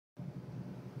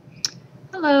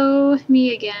Hello,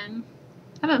 me again.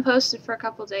 I haven't posted for a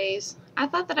couple days. I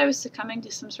thought that I was succumbing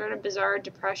to some sort of bizarre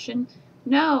depression.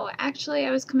 No, actually,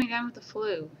 I was coming down with the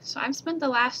flu. So I've spent the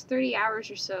last 30 hours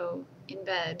or so in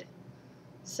bed,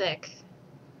 sick,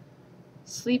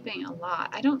 sleeping a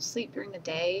lot. I don't sleep during the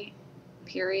day,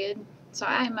 period. So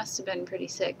I must have been pretty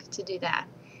sick to do that.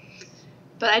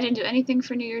 But I didn't do anything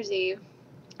for New Year's Eve.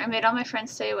 I made all my friends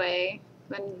stay away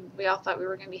when we all thought we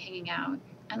were going to be hanging out.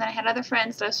 And then I had other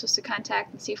friends that I was supposed to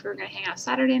contact and see if we were going to hang out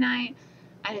Saturday night.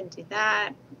 I didn't do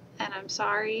that, and I'm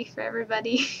sorry for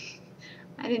everybody.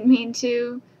 I didn't mean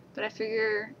to, but I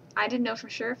figure I didn't know for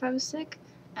sure if I was sick,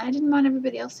 and I didn't want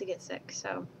everybody else to get sick,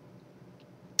 so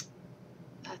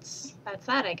that's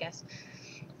that, I guess.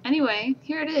 Anyway,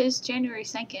 here it is, January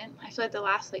 2nd. I feel like the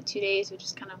last 2 days we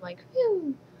just kind of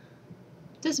whew,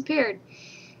 disappeared.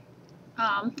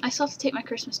 I still have to take my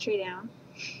Christmas tree down.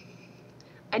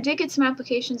 I did get some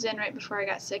applications in right before I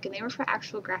got sick, and they were for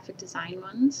actual graphic design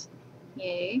ones.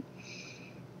 Yay.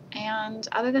 And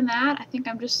other than that, I think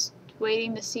I'm just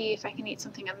waiting to see if I can eat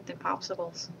something other than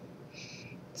popsicles.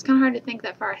 It's kind of hard to think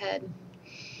that far ahead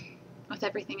with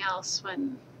everything else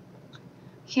when you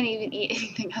can't even eat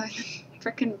anything other than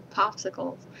frickin'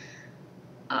 popsicles.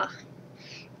 Ugh.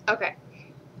 Okay.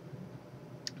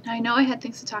 Now I know I had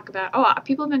things to talk about. Oh,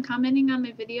 people have been commenting on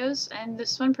my videos, and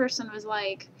this one person was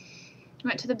like,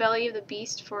 went to the belly of the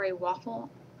beast for a waffle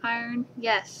iron.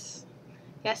 Yes.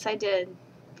 Yes, I did.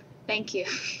 Thank you.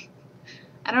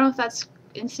 I don't know if that's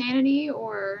insanity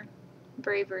or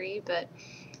bravery, but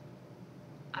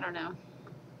I don't know.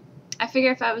 I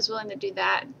figure if I was willing to do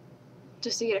that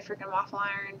just to get a freaking waffle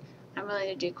iron, I'm willing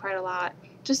to do quite a lot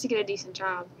just to get a decent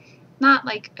job. Not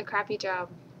like a crappy job.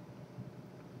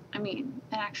 I mean,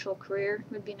 an actual career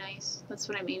would be nice. That's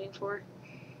what I'm aiming for.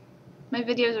 My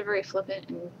videos are very flippant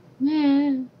and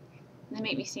they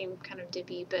make me seem kind of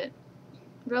dippy, but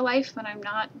real life, when I'm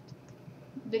not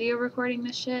video recording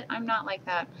this shit, I'm not like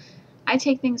that. I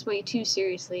take things way too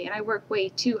seriously and I work way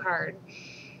too hard.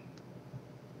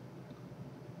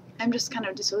 I'm just kind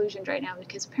of disillusioned right now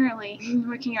because apparently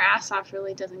working your ass off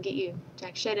really doesn't get you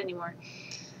jack shit anymore.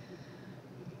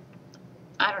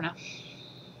 I don't know.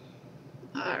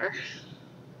 I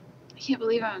can't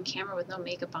believe I'm on camera with no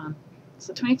makeup on. It's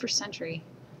the 21st century.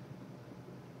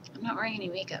 I'm not wearing any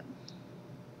makeup.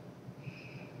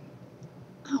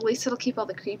 At least it'll keep all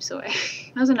the creeps away.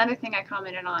 That was another thing I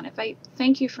commented on.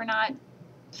 Thank you for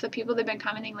the people that have been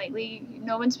commenting lately,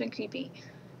 no one's been creepy.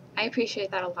 I appreciate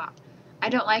that a lot. I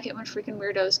don't like it when freaking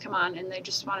weirdos come on and they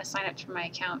just want to sign up for my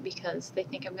account because they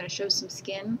think I'm going to show some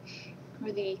skin,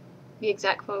 or the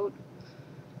exact quote.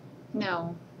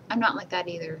 No, I'm not like that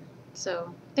either.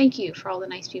 So thank you for all the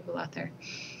nice people out there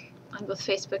on both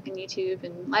Facebook and YouTube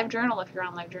and LiveJournal if you're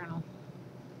on LiveJournal.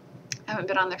 I haven't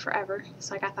been on there forever,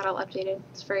 so I got that all updated.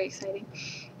 It's very exciting.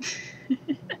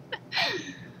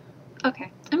 Okay,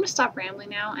 I'm going to stop rambling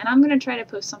now, and I'm going to try to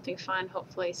post something fun,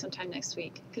 hopefully, sometime next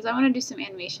week, because I want to do some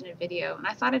animation and video, and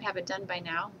I thought I'd have it done by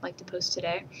now, like to post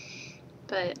today,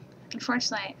 but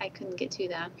unfortunately, I couldn't get to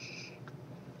that.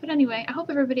 But anyway, I hope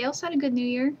everybody else had a good New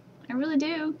Year. I really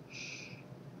do.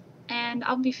 And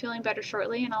I'll be feeling better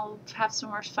shortly, and I'll have some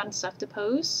more fun stuff to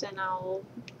post, and I'll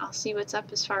see what's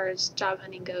up as far as job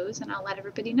hunting goes, and I'll let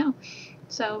everybody know.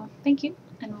 So, thank you,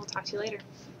 and we'll talk to you later.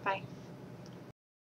 Bye.